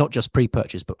journey, not just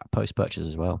pre-purchase, but post-purchase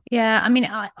as well? Yeah, I mean,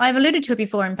 I've alluded to it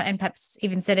before and perhaps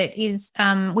even said it, is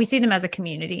we see them as a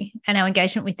community, and our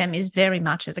engagement with them is very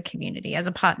much as a community, as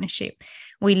a partnership.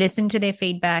 We listen to their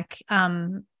feedback.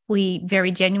 We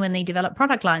very genuinely develop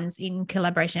product lines in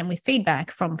collaboration and with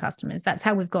feedback from customers. That's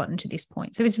how we've gotten to this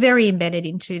point. So it's very embedded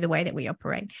into the way that we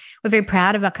operate. We're very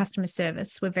proud of our customer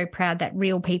service. We're very proud that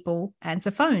real people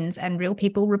answer phones and real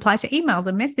people reply to emails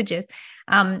and messages,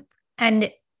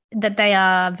 and that they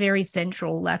are very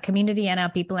central. Our community and our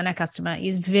people and our customer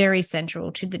is very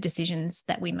central to the decisions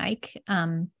that we make.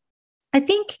 I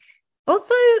think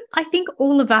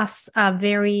all of us are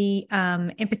very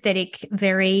empathetic,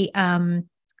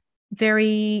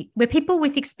 we're people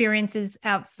with experiences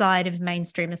outside of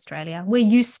mainstream Australia. We're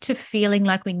used to feeling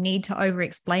like we need to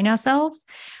over-explain ourselves.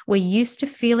 We're used to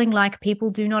feeling like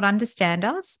people do not understand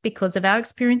us because of our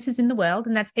experiences in the world.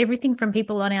 And that's everything from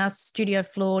people on our studio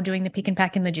floor doing the pick and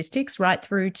pack and logistics, right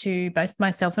through to both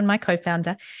myself and my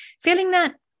co-founder, feeling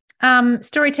that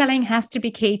storytelling has to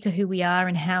be key to who we are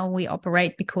and how we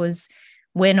operate, because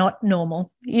we're not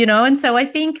normal, And so I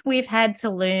think we've had to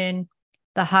learn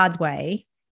the hard way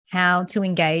how to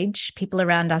engage people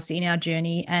around us in our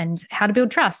journey and how to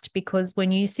build trust, because when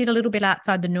you sit a little bit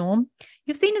outside the norm,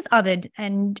 you're seen as othered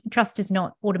and trust is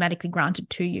not automatically granted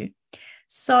to you.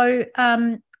 So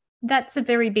that's a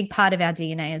very big part of our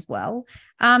DNA as well.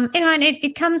 And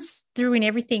it comes through in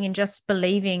everything, in just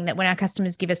believing that when our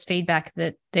customers give us feedback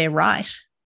that they're right.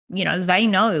 They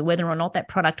know whether or not that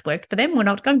product worked for them. We're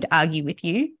not going to argue with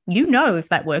you. You know if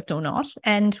that worked or not,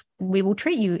 and we will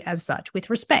treat you as such with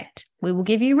respect. We will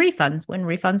give you refunds when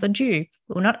refunds are due.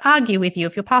 We will not argue with you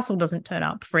if your parcel doesn't turn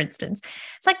up, for instance.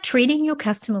 It's like treating your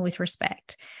customer with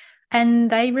respect, and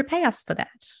they repay us for that.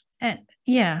 And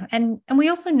we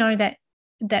also know that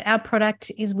our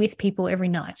product is with people every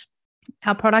night.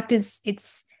 Our product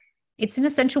it's an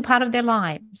essential part of their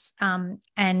lives,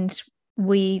 and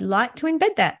we like to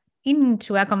embed that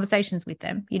into our conversations with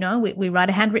them. We write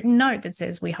a handwritten note that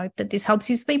says, we hope that this helps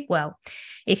you sleep well.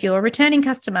 If you're a returning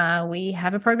customer, we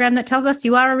have a program that tells us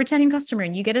you are a returning customer,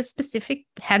 and you get a specific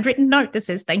handwritten note that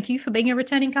says, thank you for being a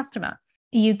returning customer.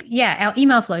 Our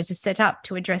email flows are set up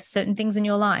to address certain things in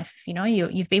your life.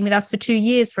 You've been with us for 2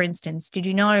 years, for instance. Did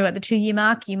you know at the 2-year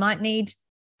mark, you might need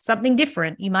something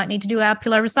different? You might need to do our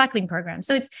pillow recycling program.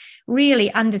 So it's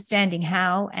really understanding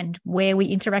how and where we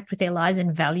interact with their lives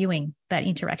and valuing that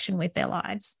interaction with their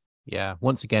lives. Yeah.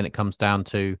 Once again, it comes down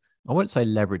to, I won't say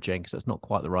leveraging because that's not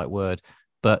quite the right word,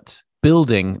 but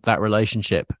building that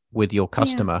relationship with your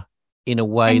customer in a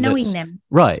way and knowing that's them.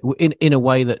 Right. In a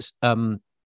way that's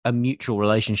a mutual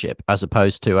relationship, as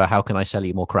opposed to how can I sell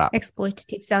you more crap?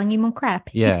 Exploitative, selling you more crap.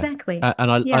 Yeah. Exactly.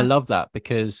 And I love that,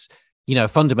 because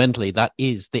fundamentally, that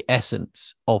is the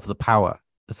essence of the power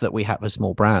that we have as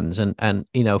small brands. And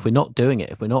if we're not doing it,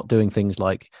 if we're not doing things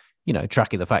like,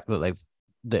 tracking the fact that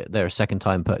they're a second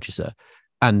time purchaser,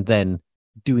 and then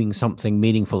doing something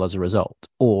meaningful as a result,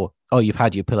 or, you've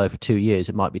had your pillow for 2 years,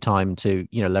 it might be time to,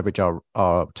 leverage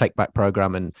our take back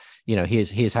program. And,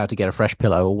 here's how to get a fresh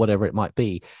pillow, or whatever it might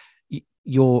be.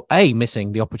 You're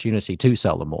missing the opportunity to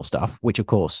sell them more stuff, which of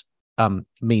course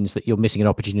means that you're missing an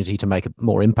opportunity to make a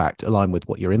more impact aligned with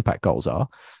what your impact goals are,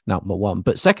 number one.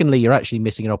 But secondly, you're actually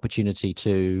missing an opportunity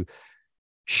to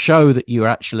show that you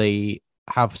actually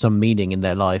have some meaning in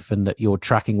their life, and that you're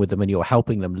tracking with them and you're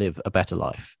helping them live a better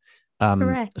life.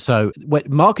 Correct. So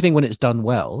marketing, when it's done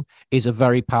well, is a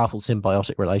very powerful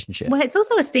symbiotic relationship. Well, it's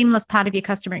also a seamless part of your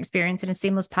customer experience and a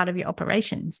seamless part of your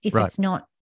operations. If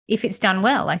it's done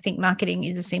well, I think marketing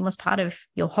is a seamless part of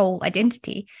your whole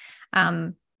identity,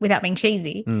 without being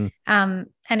cheesy. And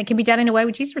it can be done in a way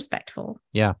which is respectful.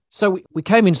 Yeah. So we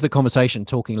came into the conversation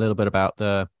talking a little bit about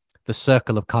the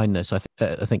circle of kindness. I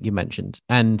think you mentioned,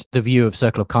 and the view of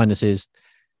circle of kindness is,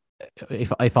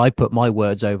 if I put my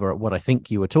words over what I think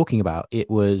you were talking about,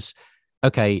 it was,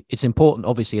 okay, it's important,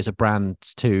 obviously, as a brand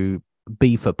to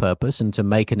be for purpose and to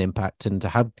make an impact and to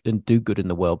have and do good in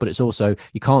the world. But it's also,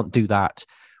 you can't do that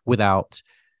without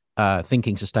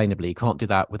thinking sustainably. You can't do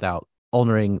that without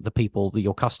honoring the people,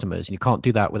 your customers, and you can't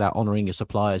do that without honoring your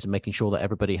suppliers and making sure that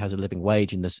everybody has a living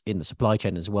wage in the supply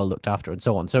chain is well looked after, and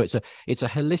so on. So it's a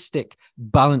holistic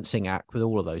balancing act with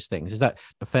all of those things. Is that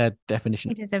a fair definition?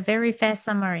 It is a very fair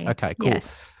summary. Okay, cool.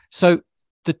 Yes. So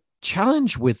the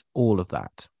challenge with all of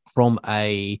that from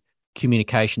a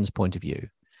communications point of view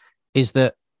is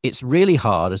that it's really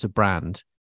hard as a brand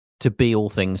to be all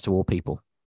things to all people.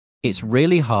 It's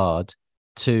really hard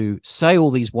to say all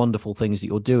these wonderful things that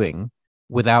you're doing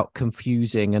without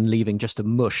confusing and leaving just a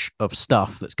mush of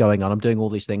stuff that's going on. I'm doing all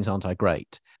these things, aren't I?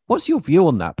 Great. What's your view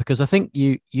on that? Because I think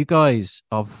you guys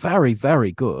are very,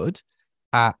 very good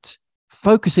at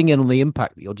focusing in on the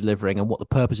impact that you're delivering and what the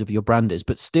purpose of your brand is,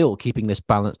 but still keeping this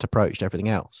balanced approach to everything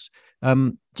else.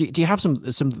 Do you have some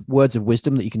words of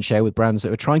wisdom that you can share with brands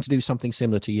that are trying to do something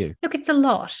similar to you? Look, it's a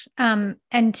lot.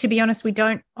 And to be honest, we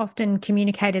don't often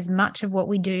communicate as much of what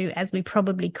we do as we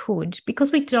probably could,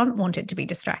 because we don't want it to be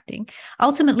distracting.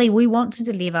 Ultimately, we want to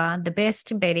deliver the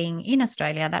best bedding in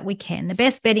Australia that we can, the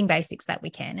best bedding basics that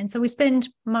we can. And so we spend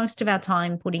most of our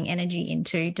time putting energy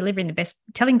into delivering the best,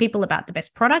 telling people about the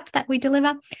best product that we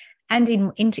deliver, and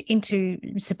into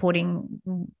supporting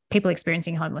people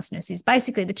experiencing homelessness is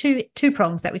basically the two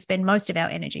prongs that we spend most of our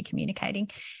energy communicating.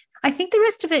 I think the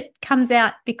rest of it comes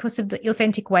out because of the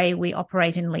authentic way we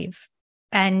operate and live.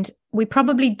 And we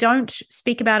probably don't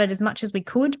speak about it as much as we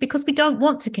could because we don't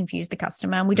want to confuse the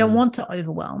customer and we don't want to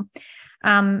overwhelm.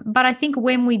 But I think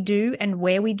when we do and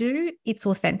where we do, it's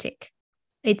authentic.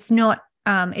 It's not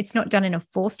done in a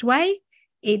forced way.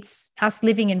 It's us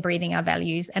living and breathing our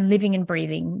values and living and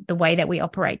breathing the way that we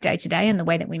operate day to day and the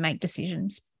way that we make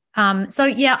decisions. So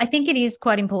yeah, I think it is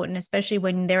quite important, especially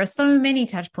when there are so many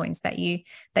touch points that you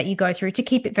go through, to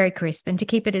keep it very crisp and to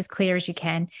keep it as clear as you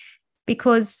can,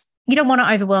 because you don't want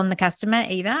to overwhelm the customer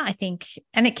either, I think.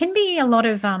 And it can be a lot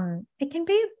of I think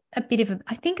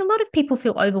a lot of people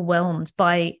feel overwhelmed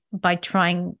by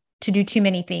trying to do too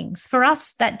many things. For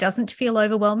us, that doesn't feel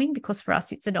overwhelming, because for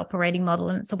us, it's an operating model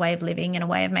and it's a way of living and a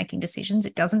way of making decisions.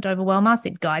 It doesn't overwhelm us.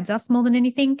 It guides us more than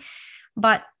anything.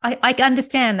 But I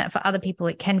understand that for other people,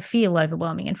 it can feel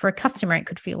overwhelming. And for a customer, it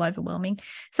could feel overwhelming.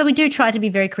 So we do try to be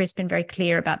very crisp and very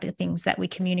clear about the things that we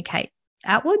communicate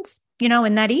outwards,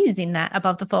 and that is in that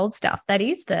above the fold stuff. That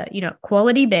is the,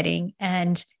 quality bedding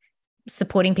and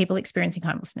supporting people experiencing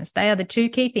homelessness. They are the two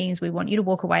key things we want you to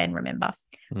walk away and remember.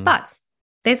 But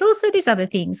there's also these other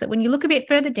things that when you look a bit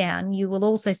further down, you will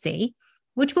also see,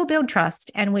 which will build trust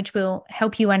and which will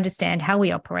help you understand how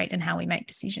we operate and how we make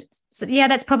decisions. So yeah,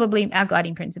 that's probably our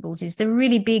guiding principles, is the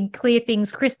really big, clear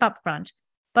things, crisp up front,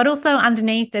 but also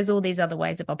underneath, there's all these other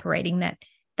ways of operating that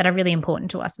are really important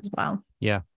to us as well.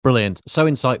 Yeah, brilliant. So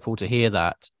insightful to hear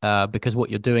that, because what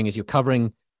you're doing is you're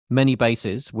covering many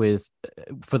bases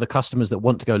for the customers that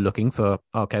want to go looking for,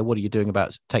 okay, what are you doing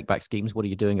about take back schemes? What are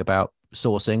you doing about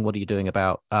sourcing? What are you doing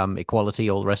about equality?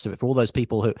 All the rest of it. For all those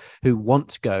people who want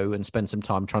to go and spend some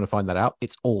time trying to find that out,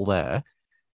 it's all there.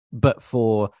 But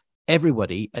for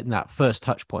everybody in that first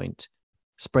touch point,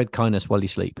 spread kindness while you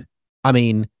sleep. I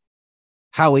mean,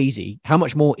 how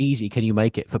much more easy can you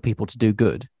make it for people to do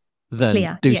good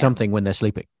than do something when they're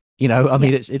sleeping? I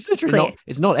mean, it's literally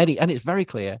it's not any, and it's very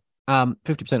clear.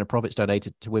 50% of profits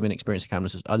donated to women experiencing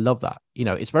homelessness. I love that.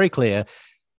 It's very clear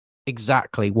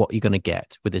exactly what you're going to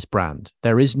get with this brand.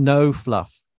 There is no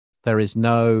fluff. There is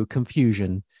no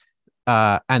confusion.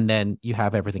 And then you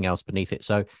have everything else beneath it.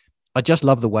 So I just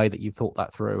love the way that you've thought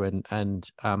that through, and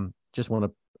just want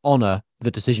to honor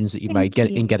the decisions that you've made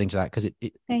in getting to that, because it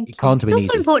can't be easy. It's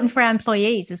also important for our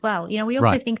employees as well. We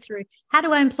also think through, how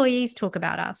do our employees talk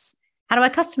about us? How do our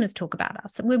customers talk about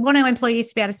us? We want our employees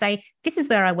to be able to say, this is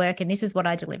where I work and this is what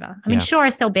I deliver. I mean, sure, I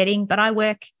sell bedding, but I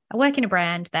work in a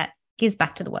brand that gives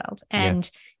back to the world.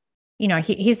 And,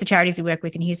 here's the charities we work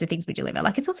with and here's the things we deliver.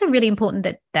 Like, it's also really important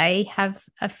that they have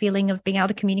a feeling of being able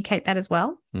to communicate that as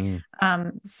well.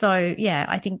 So yeah,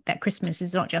 I think that Christmas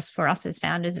is not just for us as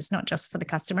founders. It's not just for the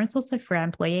customer. It's also for our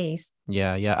employees.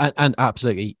 Yeah. And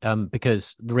absolutely.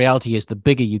 Because the reality is, the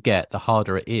bigger you get, the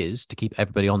harder it is to keep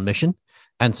everybody on mission.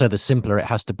 And so the simpler it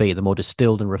has to be, the more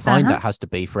distilled and refined that has to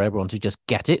be for everyone to just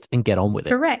get it and get on with it.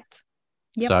 Correct.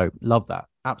 Yep. So love that.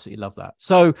 Absolutely love that.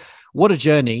 So what a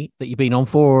journey that you've been on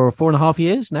for 4.5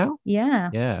 years now. Yeah.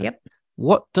 Yep.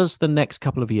 What does the next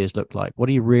couple of years look like? What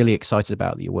are you really excited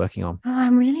about that you're working on?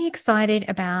 I'm really excited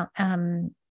about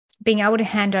being able to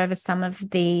hand over some of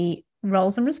the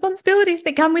roles and responsibilities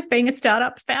that come with being a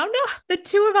startup founder. The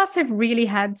two of us have really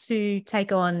had to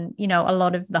take on, a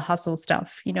lot of the hustle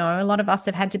stuff. A lot of us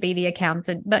have had to be the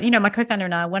accountant, but, my co-founder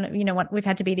and I, we've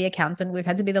had to be the accountant, we've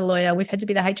had to be the lawyer, we've had to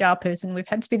be the HR person, we've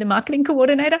had to be the marketing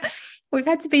coordinator. We've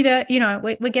had to be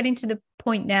we're getting to the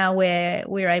point now where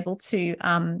we're able to,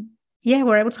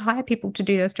 we're able to hire people to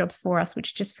do those jobs for us,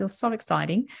 which just feels so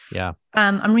exciting. Yeah.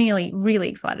 I'm really, really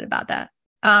excited about that.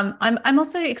 I'm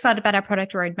also excited about our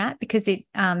product roadmap because it,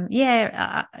 while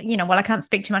I can't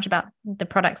speak too much about the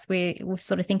products we're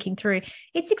sort of thinking through,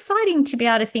 it's exciting to be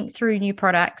able to think through new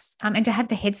products and to have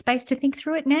the headspace to think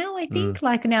through it now, I think,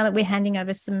 like now that we're handing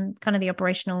over some kind of the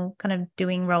operational kind of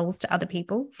doing roles to other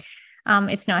people,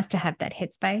 it's nice to have that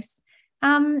headspace.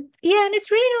 And it's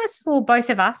really nice for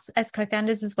both of us as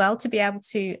co-founders as well to be able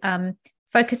to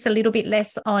focus a little bit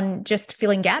less on just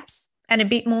filling gaps and a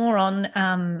bit more on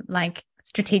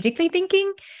strategically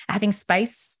thinking, having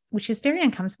space, which is very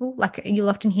uncomfortable. Like, you'll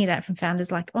often hear that from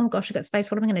founders, like, oh gosh, I've got space.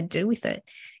 What am I going to do with it?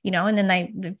 And then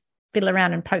they fiddle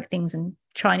around and poke things and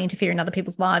try and interfere in other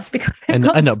people's lives because end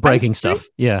up breaking stuff.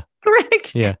 Yeah.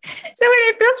 Correct. Yeah. So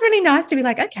it feels really nice to be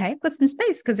like, okay, I've got some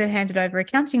space because I've handed over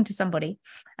accounting to somebody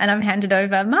and I've handed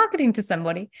over marketing to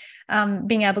somebody.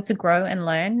 Being able to grow and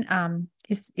learn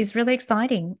is really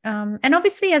exciting. And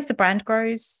obviously, as the brand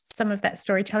grows, some of that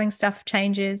storytelling stuff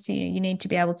changes. You need to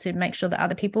be able to make sure that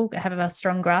other people have a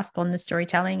strong grasp on the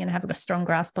storytelling and have a strong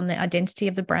grasp on the identity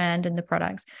of the brand and the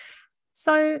products.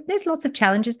 So there's lots of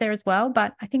challenges there as well,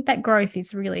 but I think that growth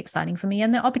is really exciting for me,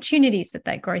 and the opportunities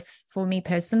that growth for me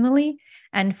personally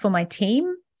and for my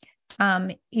team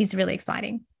is really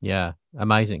exciting. Yeah,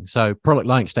 amazing. So product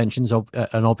line extensions of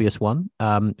an obvious one,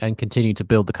 and continue to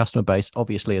build the customer base,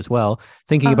 obviously, as well.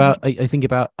 Thinking about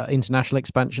international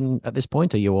expansion at this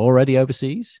point. Are you already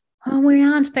overseas? Oh, we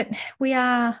aren't, but we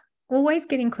are always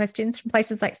getting questions from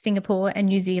places like Singapore and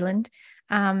New Zealand.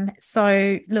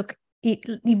 So look,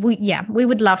 we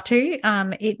would love to.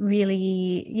 It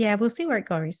really, we'll see where it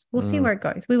goes. See where it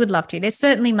goes. We would love to. There's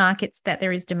certainly markets that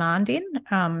there is demand in.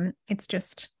 It's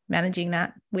just managing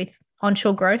that with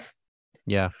onshore growth.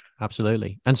 Yeah,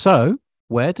 absolutely. And so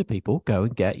where do people go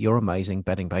and get your amazing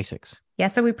bedding basics? Yeah,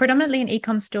 so we're predominantly an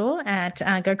e-com store at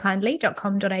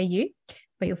gokindly.com.au,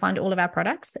 where you'll find all of our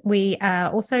products. We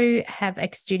also have a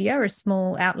studio or a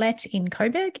small outlet in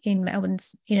Coburg in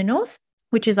Melbourne's inner north,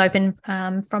 which is open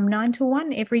from 9 to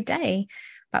 1 every day.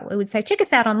 But we would say check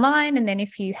us out online. And then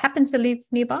if you happen to live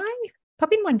nearby,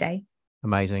 pop in one day.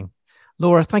 Amazing.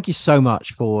 Laura, thank you so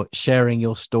much for sharing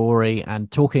your story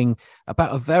and talking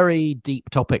about a very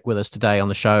deep topic with us today on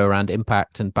the show around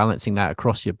impact and balancing that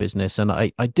across your business. And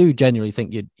I do genuinely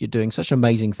think you're doing such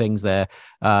amazing things there.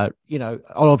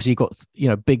 Obviously you've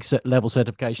got, big level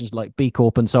certifications like B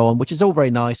Corp and so on, which is all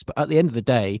very nice. But at the end of the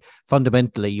day,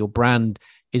 fundamentally, your brand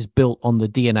is built on the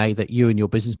DNA that you and your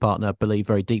business partner believe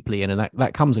very deeply in. And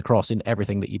that comes across in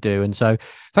everything that you do. And so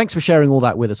thanks for sharing all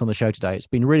that with us on the show today. It's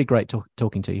been really great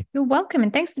talking to you. You're welcome.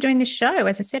 And thanks for doing this show.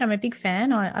 As I said, I'm a big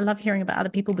fan. I love hearing about other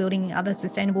people building other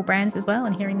sustainable brands as well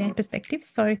and hearing their perspectives.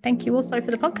 So thank you also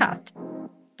for the podcast.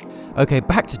 Okay,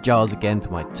 back to Giles again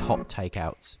for my top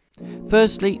takeouts.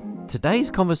 Firstly,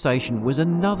 today's conversation was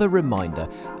another reminder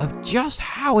of just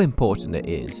how important it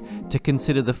is to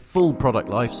consider the full product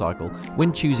lifecycle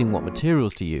when choosing what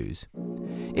materials to use.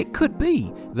 It could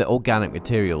be that organic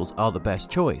materials are the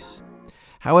best choice.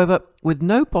 However, with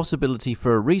no possibility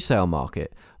for a resale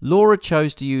market, Laura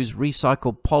chose to use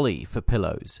recycled poly for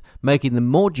pillows, making them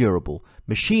more durable,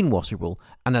 machine washable,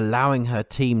 and allowing her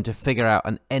team to figure out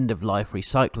an end-of-life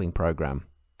recycling program.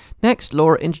 Next,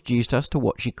 Laura introduced us to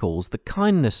what she calls the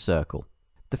kindness circle,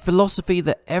 the philosophy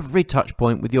that every touch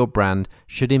point with your brand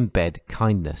should embed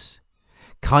kindness.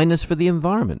 Kindness for the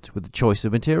environment with the choice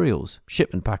of materials,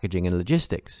 shipment packaging and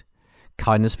logistics.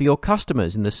 Kindness for your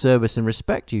customers in the service and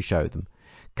respect you show them.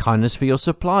 kindness for your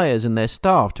suppliers and their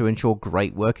staff to ensure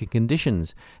great working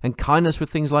conditions, and kindness with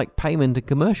things like payment and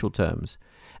commercial terms.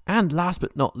 And last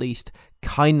but not least,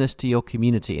 kindness to your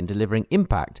community in delivering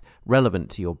impact relevant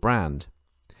to your brand.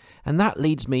 And that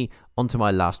leads me onto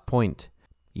my last point.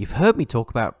 You've heard me talk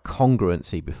about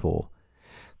congruency before.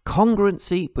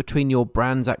 Congruency between your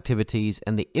brand's activities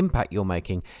and the impact you're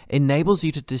making enables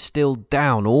you to distill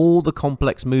down all the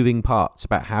complex moving parts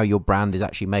about how your brand is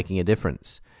actually making a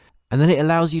difference. And then it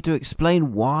allows you to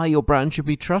explain why your brand should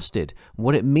be trusted,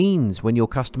 what it means when your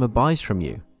customer buys from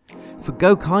you. For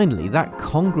Go Kindly, that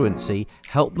congruency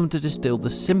helped them to distill the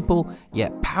simple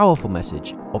yet powerful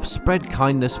message of spread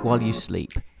kindness while you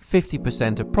sleep.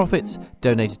 50% of profits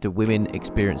donated to women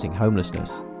experiencing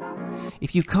homelessness.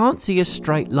 If you can't see a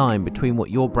straight line between what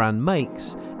your brand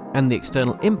makes and the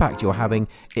external impact you're having,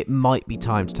 it might be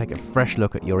time to take a fresh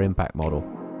look at your impact model.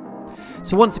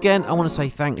 So once again, I want to say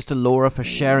thanks to Laura for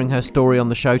sharing her story on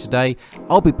the show today.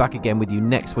 I'll be back again with you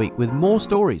next week with more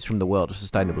stories from the world of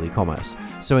sustainable e-commerce.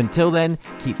 So until then,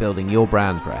 keep building your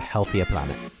brand for a healthier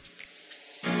planet.